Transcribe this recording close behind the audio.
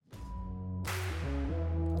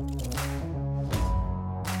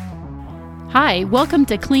Hi, welcome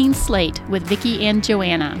to Clean Slate with Vicki and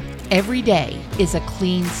Joanna. Every day is a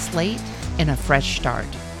clean slate and a fresh start.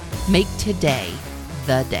 Make today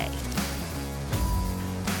the day.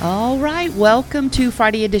 All right, welcome to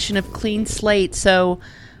Friday edition of Clean Slate. So,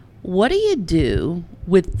 what do you do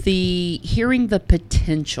with hearing the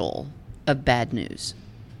potential of bad news?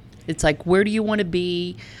 It's like, where do you want to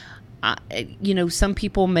be? Some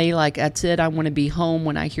people may that's it. I want to be home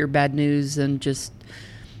when I hear bad news and just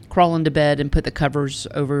crawl into bed and put the covers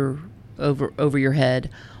over your head.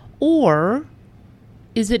 Or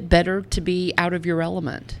is it better to be out of your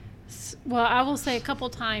element? Well, I will say a couple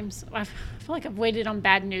times, I feel like I've waited on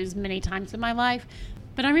bad news many times in my life.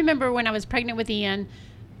 But I remember when I was pregnant with Ian,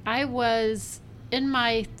 I was in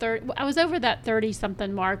my I was over that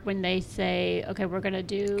 30-something mark when they say, okay, we're going to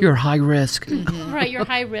do... You're high risk. Right, you're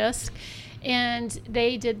high risk. And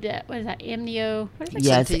they did that, what is that, amnio? What is that?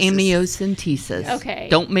 Yes, amniocentesis. Okay.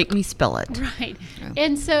 Don't make me spell it. Right. Yeah.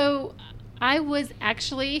 And so I was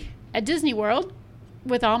actually at Disney World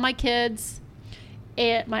with all my kids,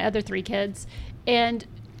 and my other 3 kids, and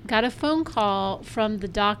got a phone call from the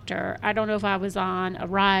doctor. I don't know if I was on a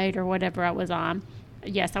ride or whatever I was on.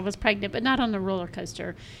 Yes, I was pregnant, but not on the roller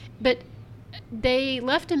coaster. But they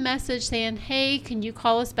left a message saying, hey, can you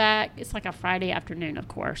call us back? It's like a Friday afternoon, of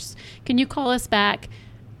course. Can you call us back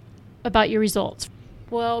about your results?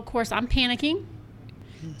 Well, of course, I'm panicking.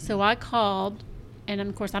 So I called, and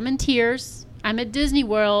of course, I'm in tears. I'm at Disney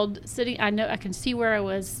World sitting. I know I can see where I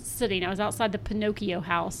was sitting. I was outside the Pinocchio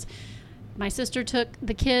house. My sister took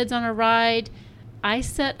the kids on a ride. I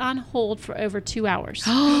sat on hold for over 2 hours.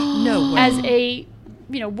 No way. As a,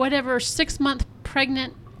 whatever 6-month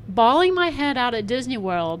pregnant, bawling my head out at Disney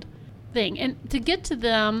World thing. And to get to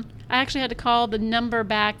them, I actually had to call the number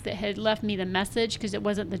back that had left me the message because it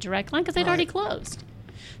wasn't the direct line because they'd already closed.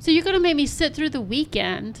 So you're going to make me sit through the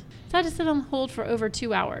weekend. So I had to sit on hold for over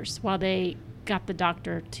 2 hours while they got the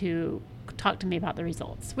doctor to talk to me about the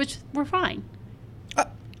results, which were fine.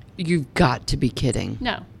 You've got to be kidding.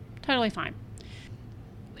 No, totally fine.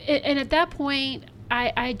 And at that point,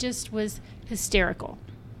 I just was hysterical.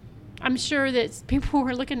 I'm sure that people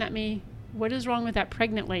were looking at me, what is wrong with that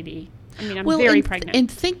pregnant lady? I mean, I'm very pregnant. And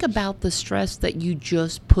think about the stress that you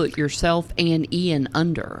just put yourself and Ian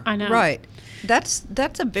under. I know. Right. That's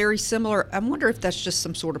a very similar, I wonder if that's just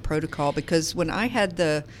some sort of protocol, because when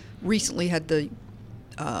I recently had the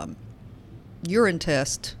urine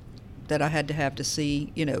test that I had to have to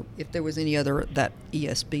see, if there was any other, that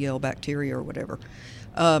ESBL bacteria or whatever,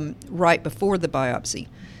 right before the biopsy,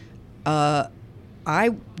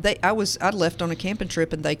 I'd left on a camping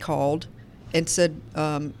trip, and they called and said,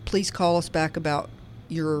 please call us back about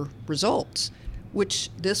your results, which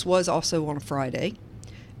this was also on a Friday,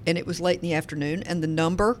 and it was late in the afternoon, and the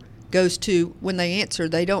number goes to, when they answer,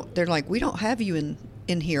 they're like, we don't have you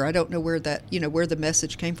in here. I don't know where that, where the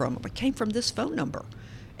message came from. It came from this phone number.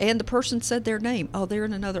 And the person said their name. Oh, they're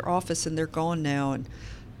in another office and they're gone now. And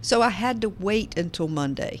so I had to wait until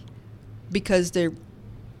Monday because there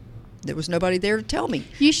was nobody there to tell me.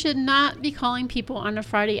 You should not be calling people on a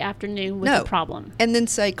Friday afternoon with a problem. And then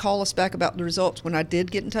say, call us back about the results. When I did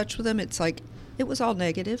get in touch with them, it's like, it was all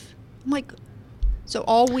negative. I'm like, so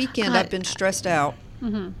all weekend I've been stressed out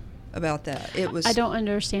about that. It was. I don't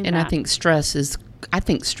understand and that. I think stress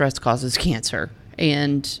causes cancer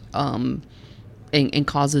and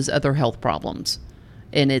causes other health problems.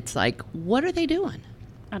 And it's like, what are they doing?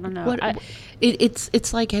 I don't know.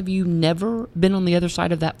 It's like, have you never been on the other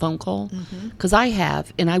side of that phone call? Because I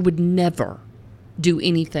have, and I would never do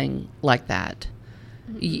anything like that.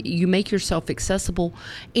 You make yourself accessible.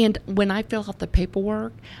 And when I fill out the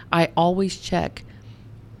paperwork, I always check,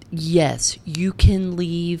 yes, you can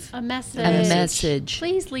leave a message.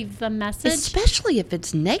 Please leave the message. Especially if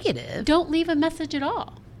it's negative. Don't leave a message at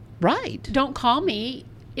all. Right. Don't call me.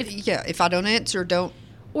 If I don't answer, don't.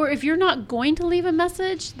 Or if you're not going to leave a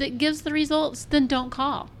message that gives the results, then don't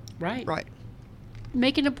call. Right. Right.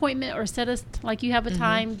 Make an appointment or set us, like you have a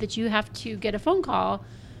time that you have to get a phone call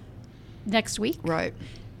next week. Right.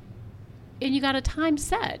 And you got a time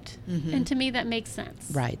set. And to me, that makes sense.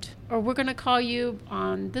 Right. Or we're going to call you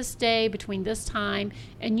on this day between this time,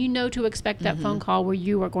 and you know to expect that phone call where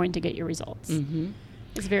you are going to get your results.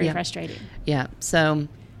 It's very frustrating. Yeah. So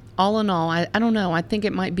all in all, I don't know. I think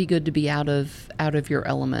it might be good to be out of your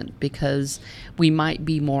element, because we might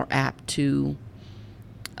be more apt to,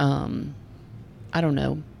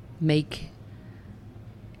 make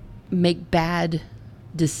bad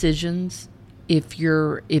decisions if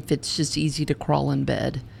it's just easy to crawl in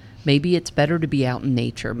bed. Maybe it's better to be out in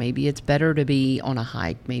nature. Maybe it's better to be on a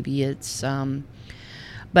hike. Maybe it's,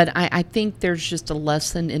 but I think there's just a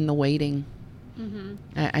lesson in the waiting.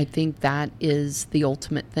 I think that is the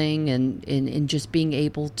ultimate thing, and just being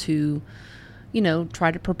able to,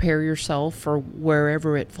 try to prepare yourself for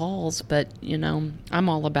wherever it falls. But, I'm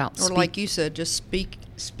all about Or like you said, just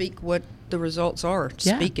speak what the results are.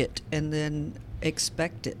 Yeah. Speak it and then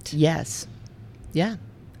expect it. Yes. Yeah,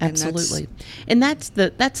 And absolutely. And that's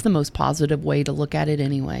the most positive way to look at it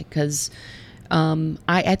anyway, because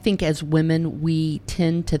I think as women, we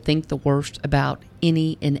tend to think the worst about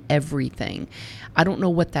any and everything. I don't know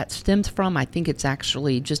what that stems from. I think it's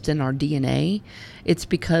actually just in our DNA. It's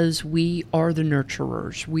because we are the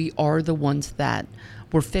nurturers. We are the ones that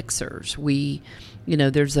were fixers. We,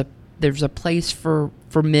 there's a place for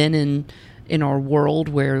men in our world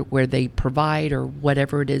where they provide or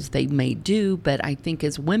whatever it is they may do. But I think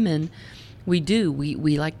as women, we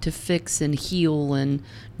like to fix and heal and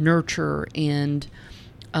nurture, and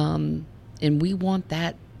we want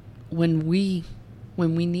that when we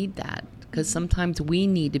need that, because sometimes we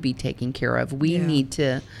need to be taken care of. We need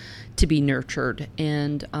to be nurtured,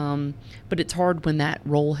 and but it's hard when that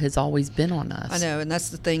role has always been on us. I know, and that's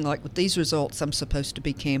the thing. Like with these results, I'm supposed to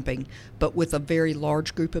be camping, but with a very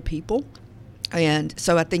large group of people, and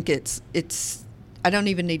so I think it's. I don't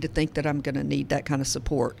even need to think that I'm going to need that kind of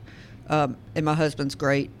support. And my husband's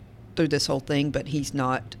great through this whole thing, but he's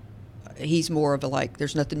not. He's more of a like,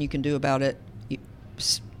 there's nothing you can do about it.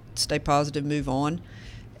 Stay positive, move on,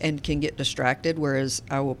 and can get distracted. Whereas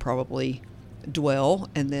I will probably dwell,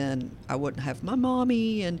 and then I wouldn't have my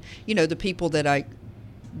mommy and the people that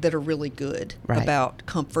are really good about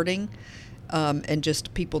comforting, and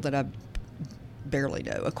just people that I barely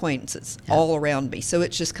know, acquaintances all around me. So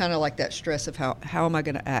it's just kind of like that stress of how am I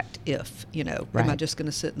going to act if am I just going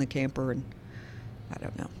to sit in the camper, and I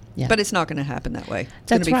don't know. Yeah. But it's not going to happen that way.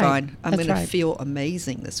 It's going to be fine. I'm going to feel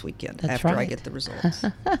amazing this weekend after I get the results.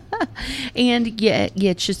 And yeah,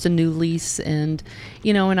 it's just a new lease, and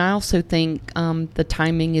and I also think the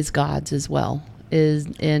timing is God's as well.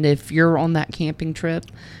 And if you're on that camping trip,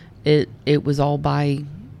 it was all by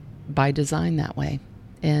design that way.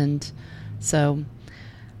 And so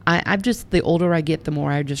I've just, the older I get, the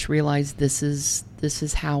more I just realize this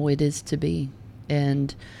is how it is to be.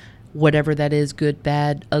 And whatever that is, good,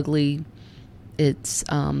 bad, ugly, it's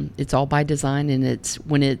all by design. And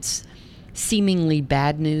when it's seemingly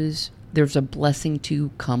bad news, there's a blessing to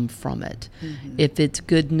come from it. Mm-hmm. If it's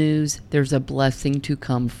good news, there's a blessing to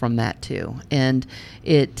come from that too. And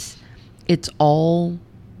it's all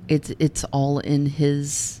in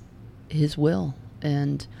his will.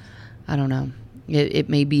 And I don't know, it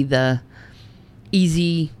may be the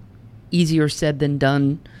easier said than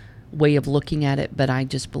done way of looking at it, but I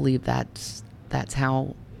just believe that's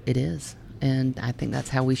how it is, and I think that's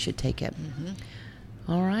how we should take it.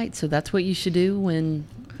 Mm-hmm. All right, so that's what you should do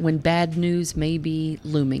when bad news may be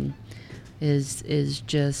looming, is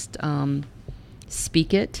just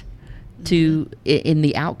speak it to in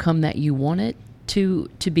the outcome that you want it to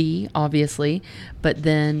be, obviously, but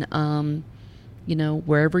then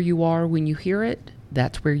wherever you are when you hear it,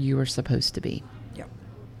 that's where you are supposed to be. Yep.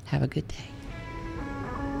 Have a good day.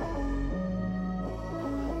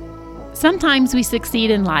 Sometimes we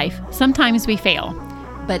succeed in life, sometimes we fail.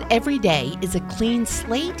 But every day is a clean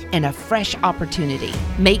slate and a fresh opportunity.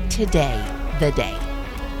 Make today the day.